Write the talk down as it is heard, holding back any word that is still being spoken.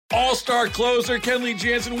All-star closer Kenley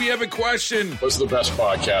Jansen, we have a question. What's the best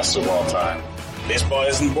podcast of all time? Baseball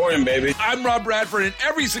isn't boring, baby. I'm Rob Bradford, and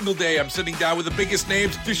every single day I'm sitting down with the biggest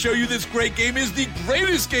names to show you this great game is the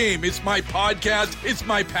greatest game. It's my podcast. It's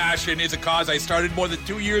my passion. It's a cause I started more than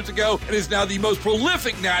 2 years ago and is now the most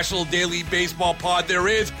prolific national daily baseball pod there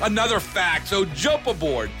is. Another fact. So jump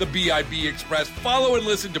aboard the BIB Express. Follow and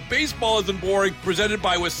listen to Baseball Isn't Boring, presented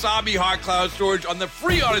by Wasabi Hot Cloud Storage on the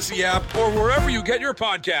free Odyssey app or wherever you get your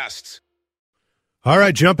podcasts. All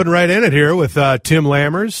right, jumping right in it here with Tim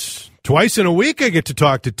Lammers. Twice in a week I get to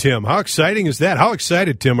talk to Tim. How exciting is that? How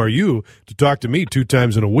excited, Tim, are you to talk to me 2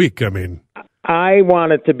 times in a week? I mean, I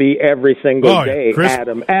want it to be every single day,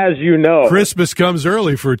 Adam, as you know. Christmas comes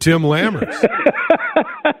early for Tim Lammers.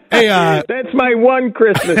 Hey, that's my one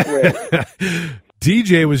Christmas wish.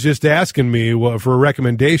 DJ was just asking me for a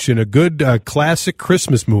recommendation, a good classic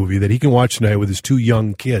Christmas movie that he can watch tonight with his 2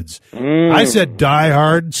 young kids. I said Die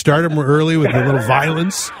Hard, start him early with a little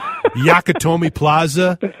violence. Yakatomi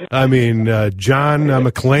Plaza, I mean, John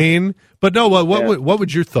McClane. But no, what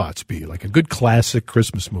would your thoughts be? Like a good classic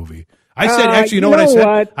Christmas movie. I said, actually, you know what I said?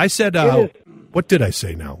 What? I said, what did I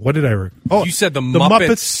say now? What did I? You said the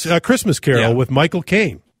Muppets Christmas Carol with Michael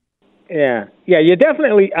Caine. Yeah, you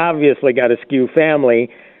definitely, obviously got a skew family.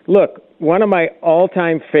 Look, one of my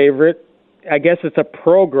all-time favorite, I guess it's a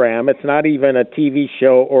program, it's not even a TV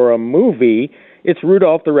show or a movie, it's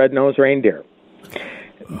Rudolph the Red-Nosed Reindeer.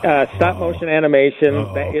 Stop-motion animation,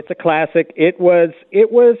 it's a classic. It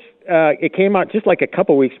came out just like a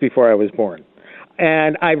couple weeks before I was born.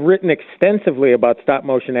 And I've written extensively about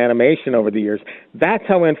stop-motion animation over the years. That's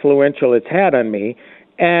how influential it's had on me.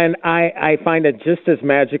 And I find it just as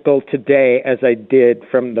magical today as I did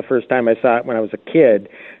from the first time I saw it when I was a kid.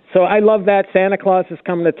 So I love that. Santa Claus is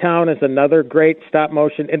Coming to Town is another great stop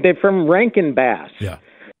motion. And they're from Rankin Bass. Yeah.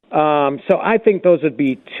 So I think those would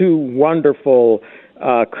be 2 wonderful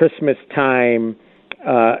Christmas time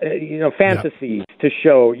fantasies to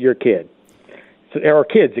show your kid. Or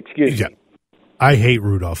kids, excuse me. I hate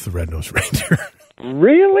Rudolph the Red-Nosed Reindeer.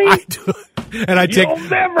 Really? I do. And I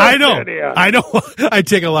know. I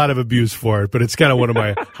take a lot of abuse for it, but it's kind of one of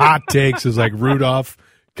my hot takes is like, Rudolph,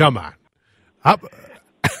 come on.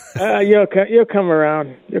 You'll come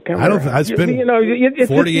around. You'll come around. It's been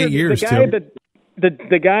 48 years, Tim.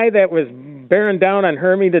 The guy that was bearing down on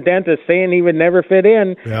Hermie the dentist saying he would never fit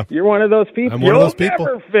in, you're one of those people. I'm one of those people.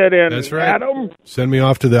 You'll never fit in, That's right. Adam. Send me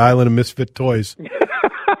off to the island of misfit toys.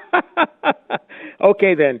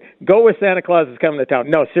 Okay, then. Go with Santa Claus is Coming to Town.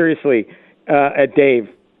 No, seriously, Dave,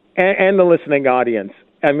 and the listening audience.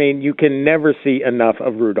 I mean, you can never see enough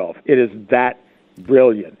of Rudolph. It is that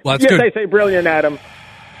brilliant. Well, that's good. I say brilliant, Adam.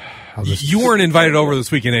 You weren't invited over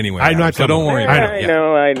this weekend anyway. I'm not, so don't worry about it.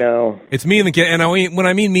 I know. It's me and the kids. And when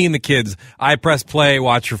I mean me and the kids, I press play,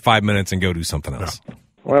 watch for 5 minutes, and go do something else. No.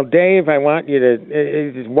 Well, Dave, I want you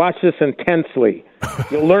to watch this intensely.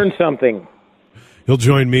 You'll learn something. You'll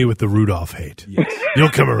join me with the Rudolph hate. Yes. You'll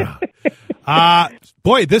come around.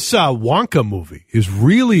 Boy, this Wonka movie is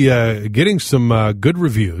really getting some good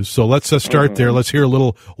reviews. So let's start there. Let's hear a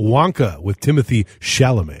little Wonka with Timothy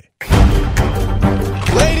Chalamet.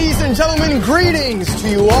 Ladies and gentlemen, greetings to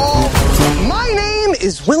you all. My name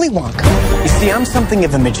is Willy Wonka. You see, I'm something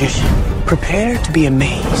of a magician. Prepare to be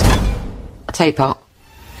amazed. Teapot.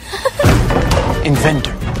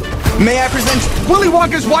 Inventor. May I present Willy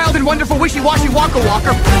Wonka's wild and wonderful wishy-washy Wonka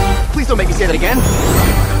Walker. Please don't make me say that again.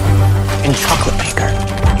 And chocolate maker.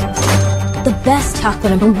 The best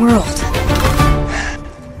chocolate in the world.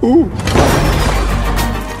 Ooh.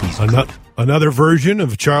 Another version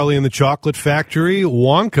of Charlie and the Chocolate Factory,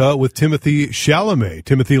 Wonka with Timothy Chalamet.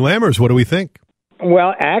 Timothy Lammers, what do we think?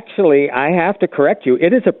 Well, actually, I have to correct you.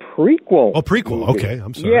 It is a prequel. Oh, prequel. Movie. Okay,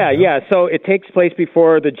 I'm sorry. Yeah. So it takes place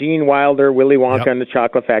before the Gene Wilder, Willy Wonka and the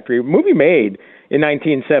Chocolate Factory movie made in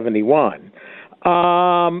 1971.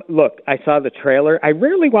 Look, I saw the trailer. I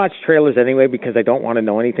rarely watch trailers anyway because I don't want to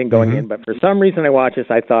know anything going in. But for some reason, I watched this.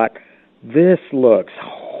 I thought, this looks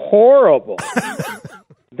horrible.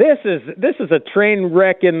 This is a train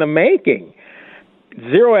wreck in the making.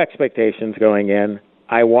 Zero expectations going in.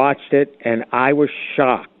 I watched it, and I was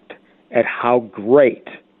shocked at how great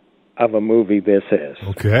of a movie this is.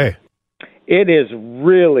 Okay. It is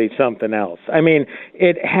really something else. I mean,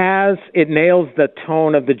 it nails the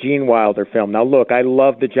tone of the Gene Wilder film. Now, look, I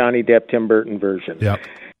love the Johnny Depp, Tim Burton version. Yep.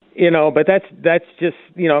 But that's just,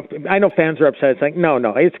 I know fans are upset. It's like, no,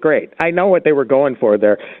 it's great. I know what they were going for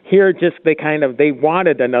there. Here, they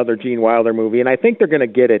wanted another Gene Wilder movie, and I think they're going to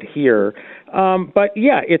get it here. But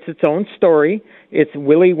yeah, it's its own story. It's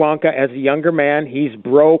Willy Wonka as a younger man. He's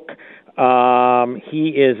broke. He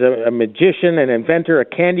is a magician, an inventor, a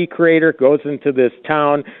candy creator, goes into this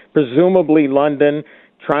town, presumably London,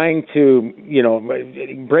 trying to,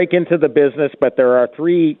 break into the business, but there are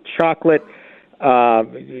three chocolatiers.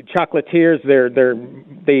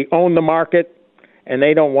 They own the market, and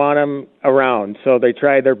they don't want him around, so they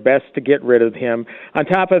try their best to get rid of him. On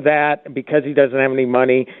top of that, because he doesn't have any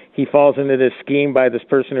money, he falls into this scheme by this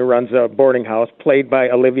person who runs a boarding house, played by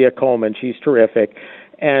Olivia Colman. She's terrific.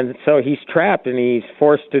 And so he's trapped, and he's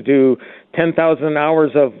forced to do 10,000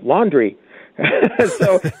 hours of laundry.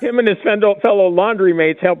 So him and his fellow laundry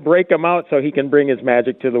mates help break him out so he can bring his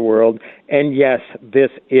magic to the world. And yes,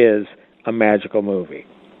 this is a magical movie.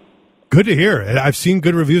 Good to hear. I've seen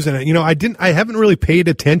good reviews, and I haven't really paid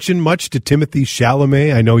attention much to Timothée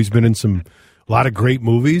Chalamet. I know he's been in a lot of great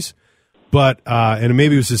movies, but and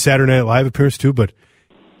maybe it was a Saturday Night Live appearance too. But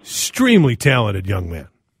extremely talented young man.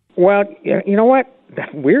 Well, you know what? The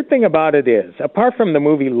weird thing about it is, apart from the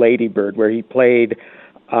movie Lady Bird, where he played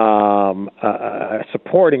a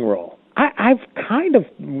supporting role, I've kind of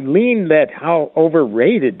leaned at how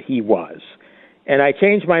overrated he was. And I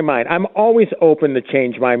changed my mind. I'm always open to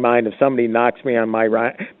change my mind if somebody knocks me on my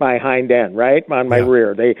hind end, right, on my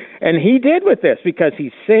rear. And he did with this, because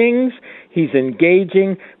he sings, he's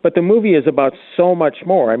engaging, but the movie is about so much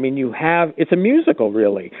more. I mean, it's a musical,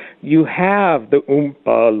 really. You have the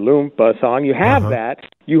Oompa Loompa song. You have that.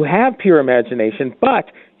 You have Pure Imagination,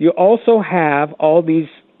 but you also have all these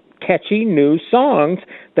catchy new songs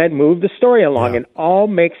that move the story along and all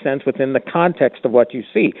make sense within the context of what you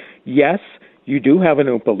see. Yes, you do have an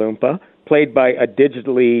Oompa Loompa, played by a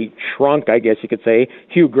digitally shrunk, I guess you could say,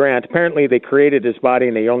 Hugh Grant. Apparently they created his body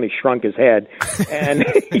and they only shrunk his head. And,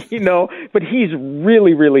 but he's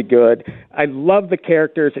really, really good. I love the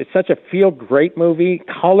characters. It's such a feel-great movie,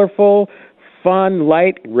 colorful, fun,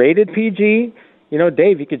 light, rated PG.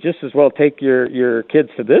 Dave, you could just as well take your kids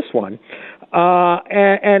to this one.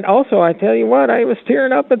 And also, I tell you what, I was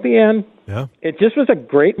tearing up at the end. Yeah. It just was a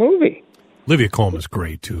great movie. Olivia Colman's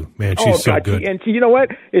great, too. Man, she's so good. And you know what?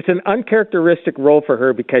 It's an uncharacteristic role for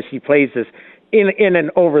her, because she plays this in an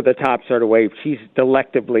over-the-top sort of way. She's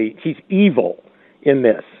evil in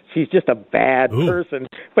this. She's just a bad person,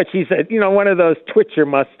 but she's one of those twitch your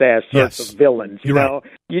mustache sorts of villains. You know,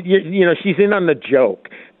 she's in on the joke,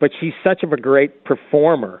 but she's such a great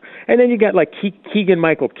performer. And then you got like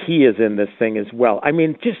Keegan-Michael Key is in this thing as well. I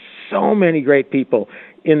mean, just so many great people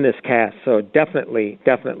in this cast, so definitely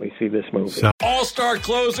see this movie. All-star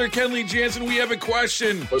closer Kenley Jansen, we have a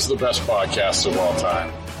question. What's the best podcast of all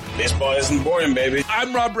time? Baseball isn't boring, baby.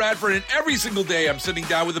 I'm Rob Bradford, and every single day I'm sitting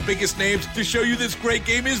down with the biggest names to show you this great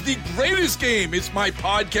game is the greatest game. It's my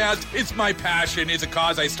podcast. It's my passion. It's a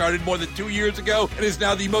cause I started more than 2 years ago and is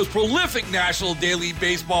now the most prolific national daily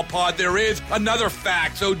baseball pod there is. Another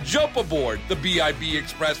fact, so jump aboard the BIB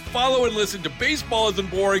Express. Follow and listen to Baseball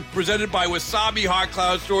Isn't Boring, presented by Wasabi Hot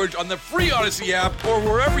Cloud Storage on the free Odyssey app or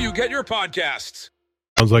wherever you get your podcasts.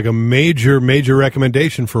 Sounds like a major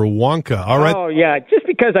recommendation for Wonka. All right. Oh, yeah, just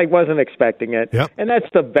because I wasn't expecting it. Yep. And that's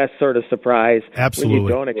the best sort of surprise. Absolutely. When you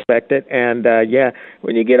don't expect it. And,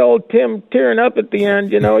 when you get old Tim tearing up at the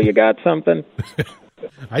end, you got something.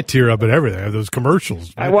 I tear up at everything. Those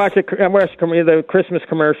commercials. I watch the Christmas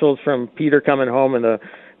commercials from Peter coming home and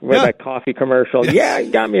that coffee commercial. Yeah,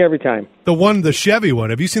 it got me every time. The Chevy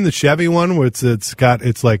one. Have you seen the Chevy one where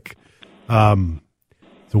it's like the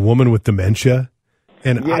woman with dementia?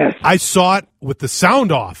 And yes. I saw it with the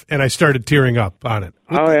sound off, and I started tearing up on it.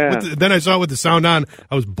 Then I saw it with the sound on.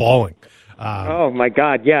 I was bawling. Oh, my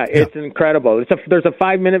God. Yeah, it's incredible. There's a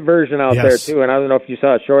 5-minute version out there, too, and I don't know if you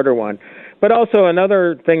saw a shorter one. But also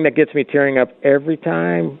another thing that gets me tearing up every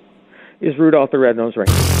time is Rudolph the Red-Nosed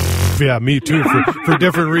Reindeer. Yeah, me too, for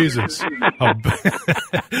different reasons.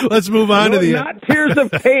 Let's move on to the... Not tears of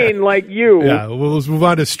pain like you. Yeah, well, let's move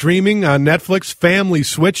on to streaming on Netflix. Family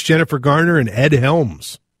Switch, Jennifer Garner and Ed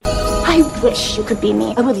Helms. I wish you could be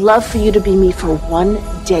me. I would love for you to be me for one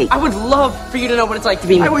day. I would love for you to know what it's like to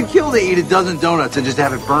be me. I would kill to eat a dozen donuts and just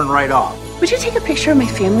have it burn right off. Would you take a picture of my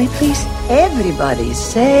family, please? Everybody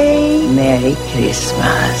say Merry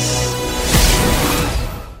Christmas.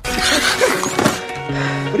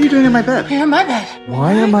 What are you doing in my bed? You're in my bed.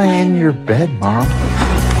 Why am I in your bed, Mom?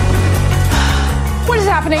 What is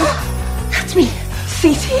happening? That's me.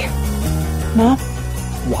 Cece? Mom?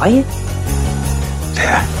 Wyatt?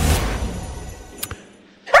 Dad.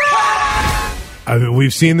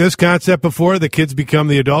 We've seen this concept before. The kids become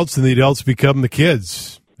the adults, and the adults become the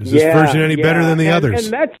kids. Is this version any better than the others?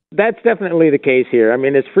 And that's definitely the case here. I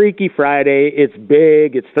mean, it's Freaky Friday. It's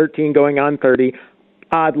big. It's 13 going on 30.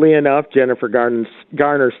 Oddly enough, Jennifer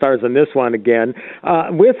Garner stars in this one again,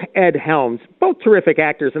 with Ed Helms, both terrific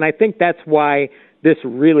actors, and I think that's why this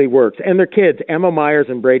really works. And their kids, Emma Myers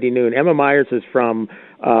and Brady Noon. Emma Myers is from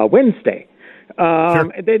Wednesday.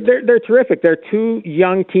 Sure. They're terrific. They're two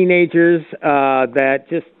young teenagers that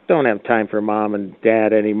just don't have time for mom and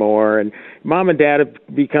dad anymore. And mom and dad have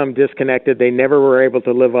become disconnected. They never were able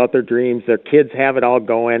to live out their dreams. Their kids have it all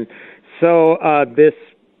going. So this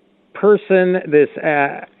person, this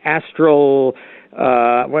astrological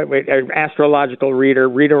reader,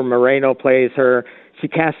 Rita Moreno plays her. She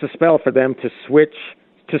casts a spell for them to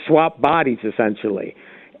swap bodies, essentially.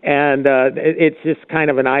 And it's just kind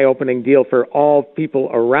of an eye-opening deal for all people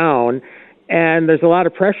around. And there's a lot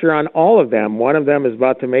of pressure on all of them. One of them is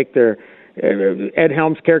about to make Ed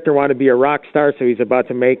Helms' character wanted to be a rock star, so he's about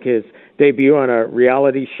to make his debut on a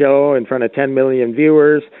reality show in front of 10 million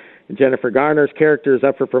viewers. Jennifer Garner's character is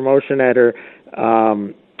up for promotion at her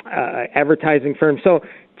advertising firm. So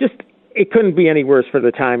just, it couldn't be any worse for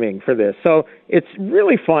the timing for this. So it's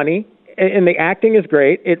really funny, and the acting is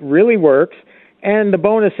great. It really works. And the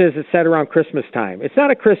bonus is it's set around Christmas time. It's not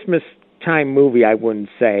a Christmas time movie, I wouldn't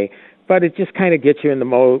say, but it just kind of gets you in the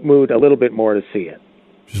mood a little bit more to see it.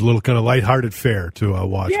 Just a little kind of lighthearted fare to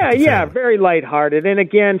watch. Yeah, very lighthearted. And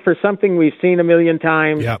again, for something we've seen a million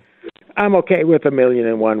times, I'm okay with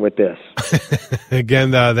 1,000,001 with this. Again,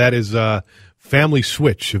 that is Family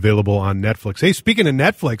Switch, available on Netflix. Hey, speaking of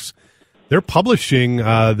Netflix, they're publishing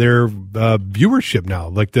their viewership now,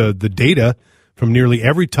 like the data from nearly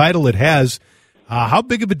every title it has. How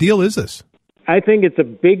big of a deal is this? I think it's a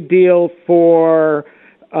big deal for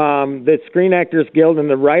the Screen Actors Guild and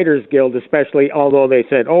the Writers Guild, especially, although they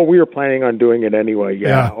said, we were planning on doing it anyway.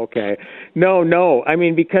 Yeah. Okay. No. I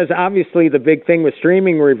mean, because obviously the big thing with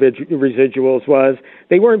streaming residuals was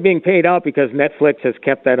they weren't being paid out because Netflix has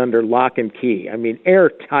kept that under lock and key. I mean,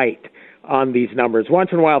 airtight on these numbers.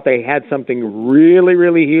 Once in a while, if they had something really,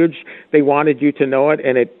 really huge, they wanted you to know it,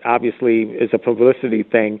 and it obviously is a publicity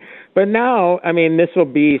thing. But now, I mean, this will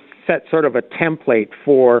be set sort of a template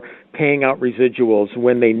for paying out residuals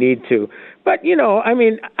when they need to. But, I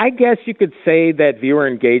mean, I guess you could say that viewer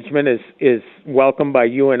engagement is welcomed by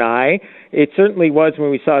you and I. It certainly was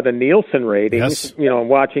when we saw the Nielsen ratings,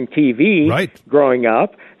 watching TV growing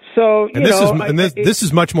up. So, this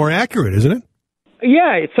is much more accurate, isn't it?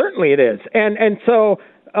 Yeah, certainly it is. And so,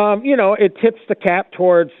 it tips the cap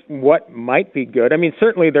towards what might be good. I mean,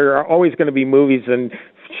 certainly there are always going to be movies and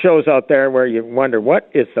shows out there where you wonder what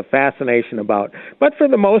is the fascination about. But for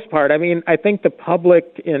the most part, I mean, I think the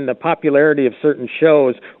public in the popularity of certain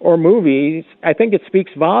shows or movies, I think it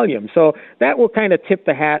speaks volumes. So that will kind of tip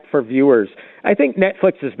the hat for viewers. I think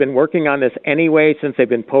Netflix has been working on this anyway since they've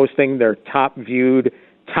been posting their top 10 viewed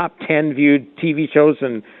TV shows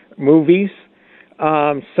and movies.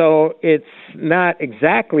 So it's not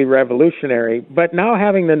exactly revolutionary, but now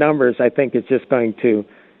having the numbers, I think it's just going to,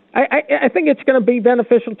 I think it's going to be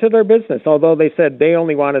beneficial to their business, although they said they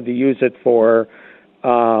only wanted to use it for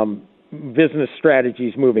business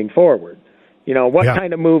strategies moving forward. What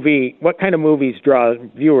kind of movies draw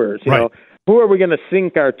viewers? You know, who are we going to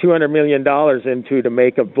sink our $200 million into to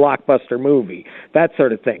make a blockbuster movie? That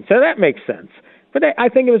sort of thing. So that makes sense. But I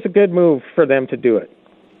think it was a good move for them to do it.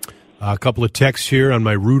 A couple of texts here on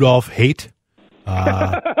my Rudolph hate.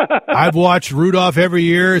 I've watched Rudolph every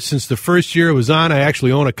year since the first year it was on. I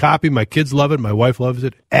actually own a copy. My kids love it. My wife loves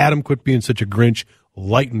it. Adam, quit being such a Grinch.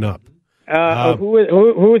 Lighten up. Who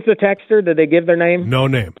is the texter? Did they give their name? No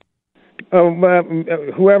name.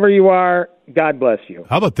 Whoever you are, God bless you.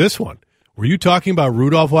 How about this one? Were you talking about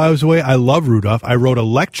Rudolph while I was away? I love Rudolph. I wrote a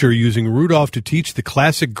lecture using Rudolph to teach the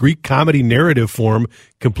classic Greek comedy narrative form,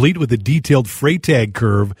 complete with a detailed Freytag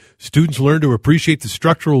curve. Students learn to appreciate the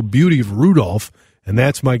structural beauty of Rudolph, and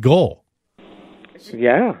that's my goal.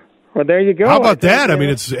 Yeah. Well, there you go. How about that? I mean,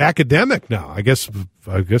 it's academic now. I guess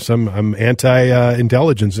I'm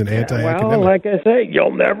anti-intelligence and anti-academic. Well, like I say,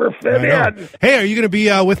 you'll never fit in. Hey, are you going to be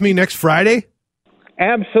with me next Friday?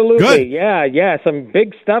 Absolutely. Good. Yeah. Some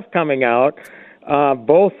big stuff coming out,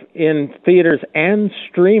 both in theaters and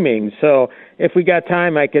streaming. So if we got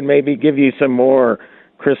time, I can maybe give you some more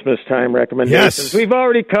Christmas time recommendations. Yes. We've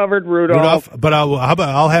already covered Rudolph. But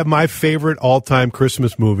I'll have my favorite all-time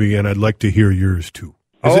Christmas movie, and I'd like to hear yours too.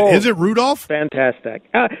 Is it Rudolph? Fantastic.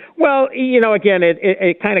 Well, again,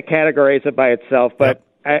 it kind of categorizes it by itself, but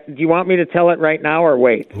do you want me to tell it right now or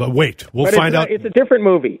wait? Wait. We'll find out. It's a different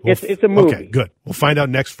movie. It's a movie. Okay, good. We'll find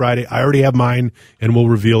out next Friday. I already have mine, and we'll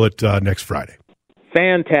reveal it next Friday.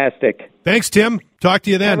 Fantastic. Thanks, Tim. Talk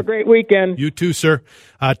to you then. Have a great weekend. You too, sir.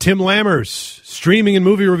 Tim Lammers, streaming and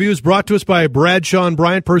movie reviews brought to us by Bradshaw and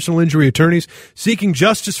Bryant Personal Injury Attorneys. Seeking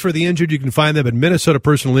justice for the injured. You can find them at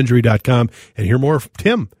MinnesotaPersonalInjury.com and hear more from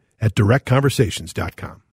Tim at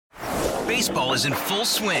DirectConversations.com. Baseball is in full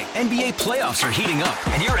swing. NBA playoffs are heating up,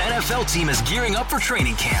 and your NFL team is gearing up for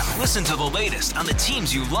training camp. Listen to the latest on the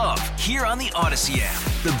teams you love here on the Odyssey app.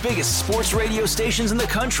 The biggest sports radio stations in the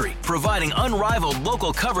country, providing unrivaled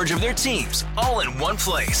local coverage of their teams, all in one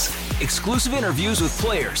place. Exclusive interviews with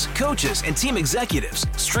players, coaches, and team executives,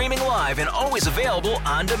 streaming live and always available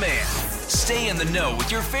on demand. Stay in the know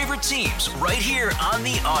with your favorite teams right here on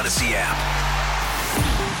the Odyssey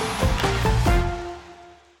app.